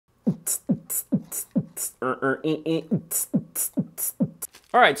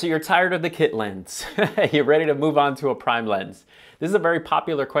All right, so you're tired of the kit lens. You're ready to move on to a prime lens. This is a very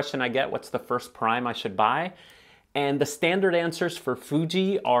popular question I get. What's the first prime I should buy? And the standard answers for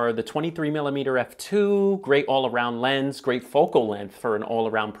Fuji are the 23mm f2, great all-around lens, great focal length for an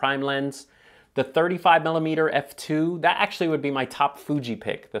all-around prime lens. The 35mm f2, that actually would be my top Fuji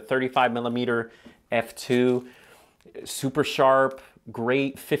pick. The 35mm f2, super sharp,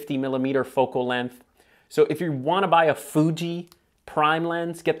 great 50mm focal length. So if you want to buy a Fuji prime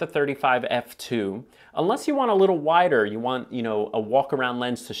lens, get the 35 f2. Unless you want a little wider, you want, a walk-around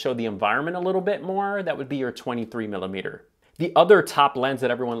lens to show the environment a little bit more, that would be your 23mm. The other top lens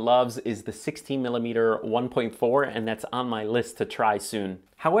that everyone loves is the 16mm 1.4, and that's on my list to try soon.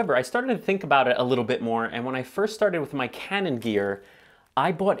 However, I started to think about it a little bit more, and when I first started with my Canon gear,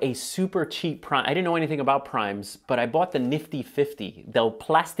 I bought a super cheap prime. I didn't know anything about primes, but I bought the Nifty 50, Del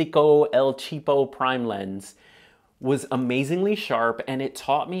Plastico El Cheapo prime lens. Was amazingly sharp, and it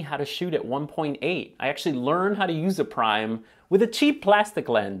taught me how to shoot at 1.8. I actually learned how to use a prime with a cheap plastic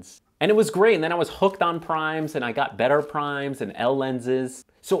lens. And it was great, and then I was hooked on primes, and I got better primes and L lenses.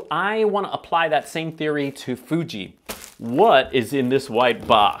 So I want to apply that same theory to Fuji. What is in this white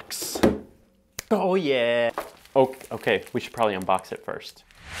box? Oh yeah. Okay, we should probably unbox it first.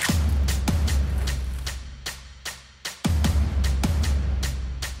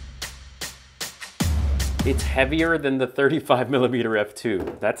 It's heavier than the 35mm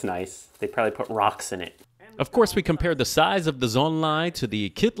f2. That's nice. They probably put rocks in it. Of course, we compared the size of the Zonlai to the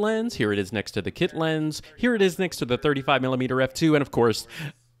kit lens. Here it is next to the kit lens. Here it is next to the 35mm f2. And of course,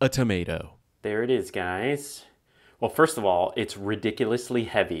 a tomato. There it is, guys. Well, first of all, it's ridiculously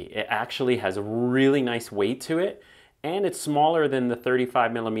heavy. It actually has a really nice weight to it. And it's smaller than the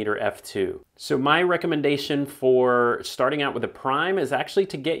 35mm f2. So my recommendation for starting out with a prime is actually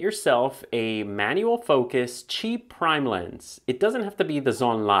to get yourself a manual focus, cheap prime lens. It doesn't have to be the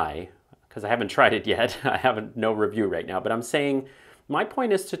Zonlai, because I haven't tried it yet. I have no review right now, but I'm saying my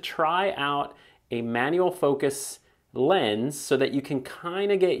point is to try out a manual focus lens so that you can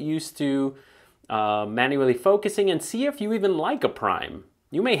kind of get used to manually focusing and see if you even like a prime.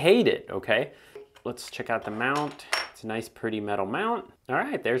 You may hate it, okay? Let's check out the mount. It's a nice, pretty metal mount. All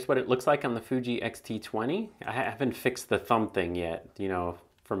right, there's what it looks like on the Fuji X-T20. I haven't fixed the thumb thing yet,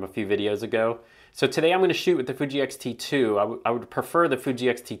 from a few videos ago. So today I'm gonna shoot with the Fuji X-T2. I would prefer the Fuji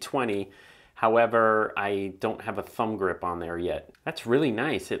X-T20. However, I don't have a thumb grip on there yet. That's really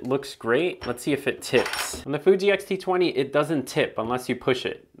nice. It looks great. Let's see if it tips. On the Fuji X-T20, it doesn't tip unless you push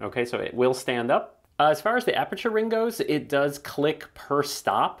it. Okay, so it will stand up. As far as the aperture ring goes, it does click per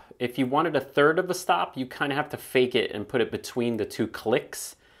stop. If you wanted a third of a stop, you kind of have to fake it and put it between the two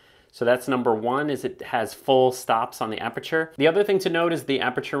clicks. So that's number one, is it has full stops on the aperture. The other thing to note is the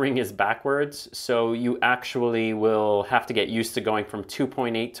aperture ring is backwards, so you actually will have to get used to going from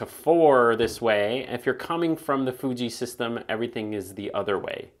 2.8 to 4 this way. If you're coming from the Fuji system, everything is the other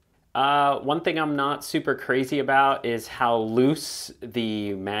way. One thing I'm not super crazy about is how loose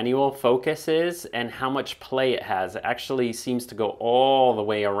the manual focus is and how much play it has. It actually seems to go all the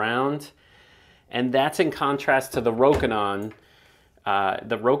way around. And that's in contrast to the Rokinon.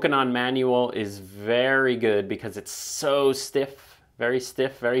 The Rokinon manual is very good because it's so stiff, very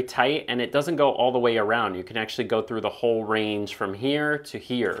tight, and it doesn't go all the way around. You can actually go through the whole range from here to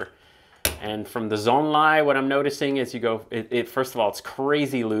here. And from the Zonlai, what I'm noticing is first of all, it's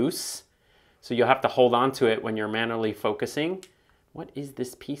crazy loose. So you'll have to hold on to it when you're manually focusing. What is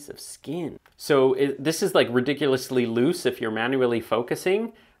this piece of skin? So this is like ridiculously loose if you're manually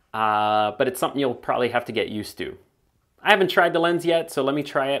focusing, but it's something you'll probably have to get used to. I haven't tried the lens yet, so let me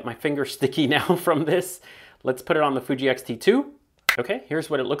try it. My finger's sticky now from this. Let's put it on the Fuji X-T2. Okay, here's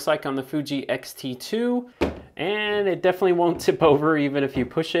what it looks like on the Fuji X-T2. And it definitely won't tip over even if you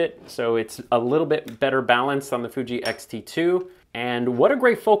push it. So it's a little bit better balanced on the Fuji X-T2. And what a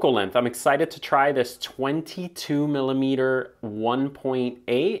great focal length. I'm excited to try this 22mm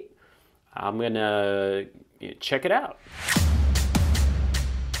 1.8. I'm gonna check it out.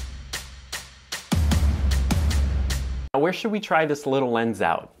 Now, where should we try this little lens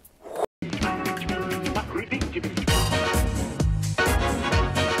out?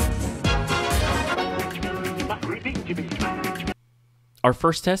 Our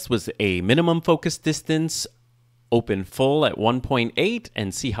first test was a minimum focus distance, open full at 1.8,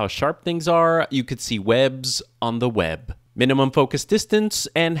 and see how sharp things are. You could see webs on the web. Minimum focus distance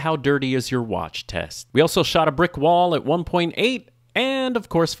and how dirty is your watch test. We also shot a brick wall at 1.8 And of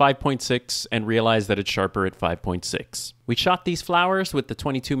course 5.6 and realized that it's sharper at 5.6. We shot these flowers with the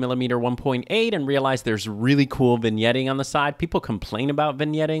 22mm 1.8 and realized there's really cool vignetting on the side. People complain about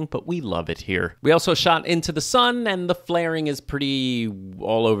vignetting, but we love it here. We also shot into the sun and the flaring is pretty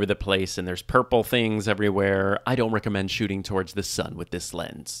all over the place and there's purple things everywhere. I don't recommend shooting towards the sun with this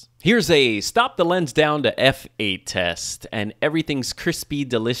lens. Here's a stop the lens down to f8 test and everything's crispy,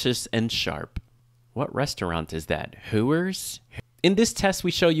 delicious, and sharp. What restaurant is that? Hooers? In this test,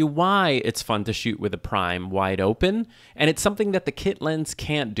 we show you why it's fun to shoot with a prime wide open, and it's something that the kit lens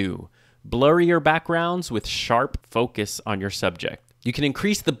can't do. Blurry your backgrounds with sharp focus on your subject. You can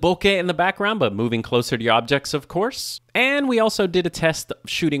increase the bokeh in the background by moving closer to your objects, of course. And we also did a test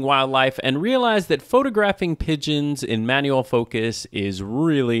shooting wildlife and realized that photographing pigeons in manual focus is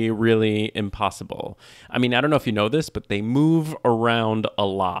really, really impossible. I mean, I don't know if you know this, but they move around a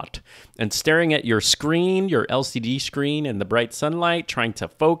lot. And staring at your screen, your LCD screen in the bright sunlight, trying to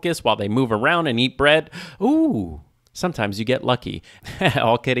focus while they move around and eat bread, ooh. Sometimes you get lucky.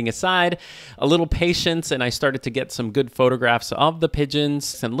 All kidding aside, a little patience and I started to get some good photographs of the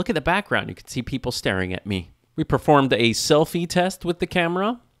pigeons. And look at the background, you can see people staring at me. We performed a selfie test with the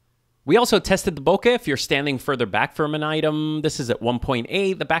camera. We also tested the bokeh if you're standing further back from an item. This is at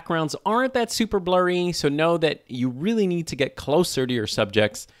 1.8. The backgrounds aren't that super blurry, so know that you really need to get closer to your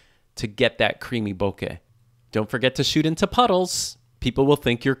subjects to get that creamy bokeh. Don't forget to shoot into puddles. People will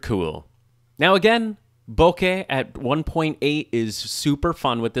think you're cool. Now again, bokeh at 1.8 is super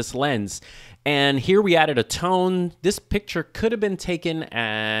fun with this lens. And here we added a tone. This picture could have been taken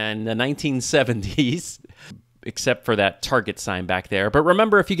in the 1970s, except for that target sign back there. But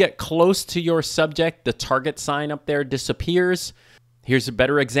remember, if you get close to your subject, the target sign up there disappears. Here's a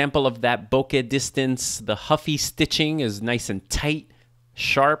better example of that bokeh distance. The huffy stitching is nice and tight,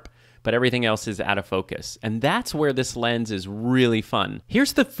 sharp, but everything else is out of focus. And that's where this lens is really fun.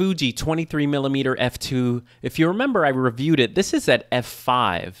 Here's the Fuji 23mm f2. If you remember, I reviewed it. This is at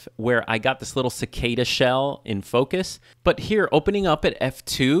f5, where I got this little cicada shell in focus. But here, opening up at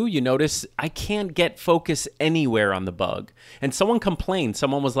f2, you notice I can't get focus anywhere on the bug. And someone complained.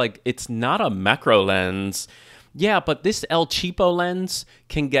 Someone was like, it's not a macro lens. Yeah, but this El Cheapo lens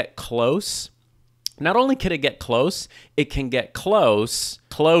can get close. Not only can it get close, it can get close,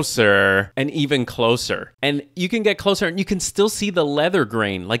 closer, and even closer. And you can get closer and you can still see the leather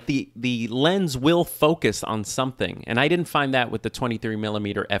grain. Like the lens will focus on something. And I didn't find that with the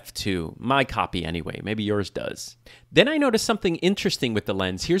 23mm f2. My copy anyway. Maybe yours does. Then I noticed something interesting with the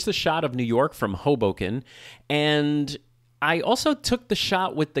lens. Here's the shot of New York from Hoboken. And I also took the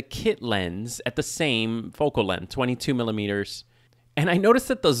shot with the kit lens at the same focal length, 22mm. And I noticed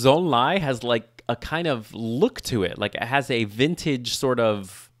that the Zone Lai has like a kind of look to it. Like it has a vintage sort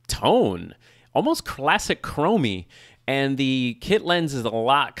of tone, almost classic chromey. And the kit lens is a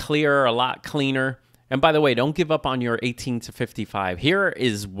lot clearer, a lot cleaner. And by the way, don't give up on your 18 to 55. Here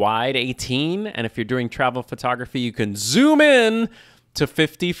is wide 18. And if you're doing travel photography, you can zoom in to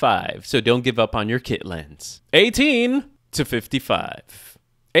 55. So don't give up on your kit lens. 18 to 55.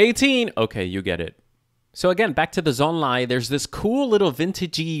 18. Okay, you get it. So again, back to the Zone Lai, there's this cool little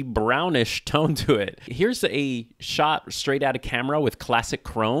vintagey brownish tone to it. Here's a shot straight out of camera with classic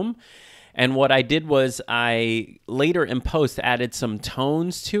chrome. And what I did was I later in post added some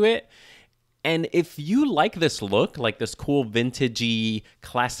tones to it. And if you like this look, like this cool vintagey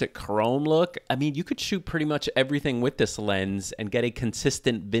classic chrome look, I mean, you could shoot pretty much everything with this lens and get a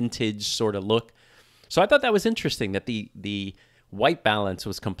consistent vintage sort of look. So I thought that was interesting that the white balance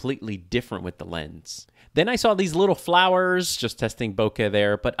was completely different with the lens. Then I saw these little flowers, just testing bokeh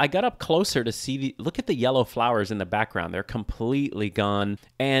there, but I got up closer to see, look at the yellow flowers in the background. They're completely gone.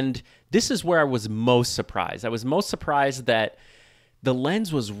 And this is where I was most surprised. I was most surprised that the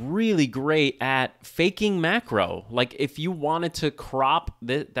lens was really great at faking macro. Like if you wanted to crop,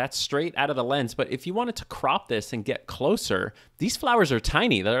 that's straight out of the lens, but if you wanted to crop this and get closer, these flowers are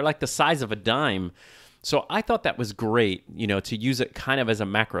tiny. They're like the size of a dime. So I thought that was great, you know, to use it kind of as a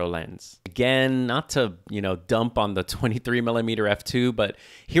macro lens. Again, not to, you know, dump on the 23mm f2, but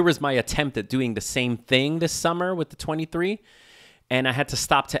here was my attempt at doing the same thing this summer with the 23. And I had to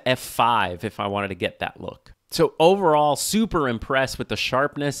stop to f5 if I wanted to get that look. So overall, super impressed with the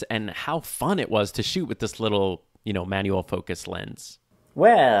sharpness and how fun it was to shoot with this little, you know, manual focus lens.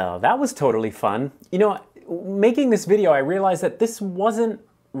 Well, that was totally fun. You know, making this video, I realized that this wasn't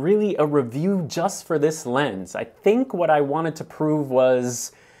really a review just for this lens. I think what I wanted to prove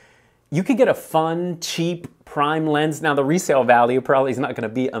was you could get a fun, cheap prime lens. Now the resale value probably is not going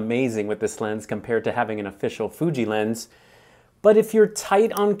to be amazing with this lens compared to having an official Fuji lens. But if you're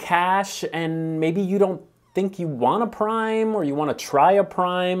tight on cash and maybe you don't think you want a prime or you want to try a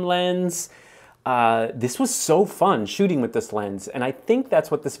prime lens, this was so fun shooting with this lens. And I think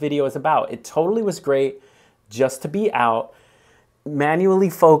that's what this video is about. It totally was great just to be out, manually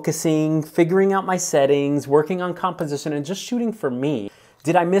focusing, figuring out my settings, working on composition, and just shooting for me.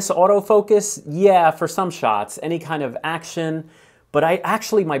 Did I miss autofocus? Yeah, for some shots, any kind of action. But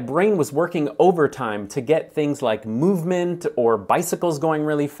my brain was working overtime to get things like movement or bicycles going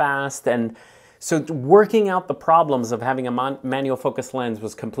really fast. And so working out the problems of having a manual focus lens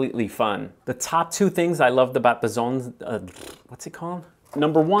was completely fun. The top two things I loved about the Zone, what's it called?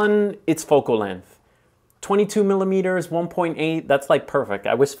 Number one, it's focal length. 22 millimeters, 1.8, that's like perfect.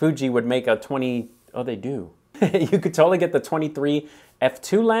 I wish Fuji would make a 20, oh they do. You could totally get the 23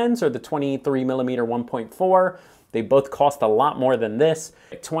 f2 lens or the 23 millimeter 1.4. They both cost a lot more than this.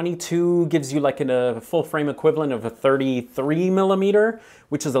 22 gives you like a full frame equivalent of a 33 millimeter,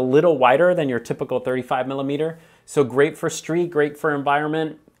 which is a little wider than your typical 35 millimeter. So great for street, great for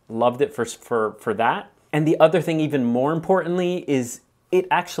environment. Loved it for that. And the other thing, even more importantly, is it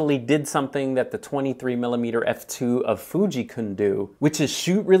actually did something that the 23 millimeter f2 of Fuji couldn't do, which is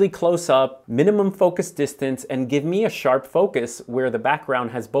shoot really close up, minimum focus distance, and give me a sharp focus where the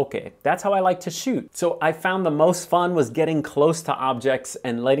background has bokeh. That's how I like to shoot. So I found the most fun was getting close to objects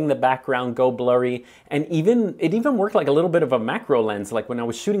and letting the background go blurry. And it even worked like a little bit of a macro lens. Like when I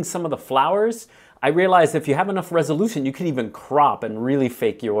was shooting some of the flowers, I realized if you have enough resolution, you can even crop and really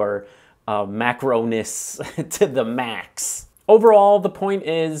fake your macro-ness to the max. Overall, the point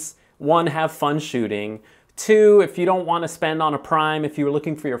is, one, have fun shooting. Two, if you don't want to spend on a prime, if you were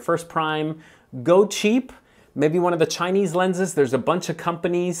looking for your first prime, go cheap. Maybe one of the Chinese lenses. There's a bunch of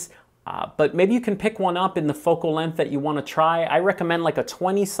companies, but maybe you can pick one up in the focal length that you want to try. I recommend like a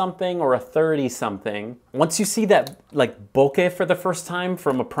 20-something or a 30-something. Once you see that like bokeh for the first time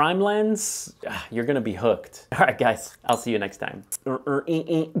from a prime lens, you're gonna be hooked. All right, guys, I'll see you next time.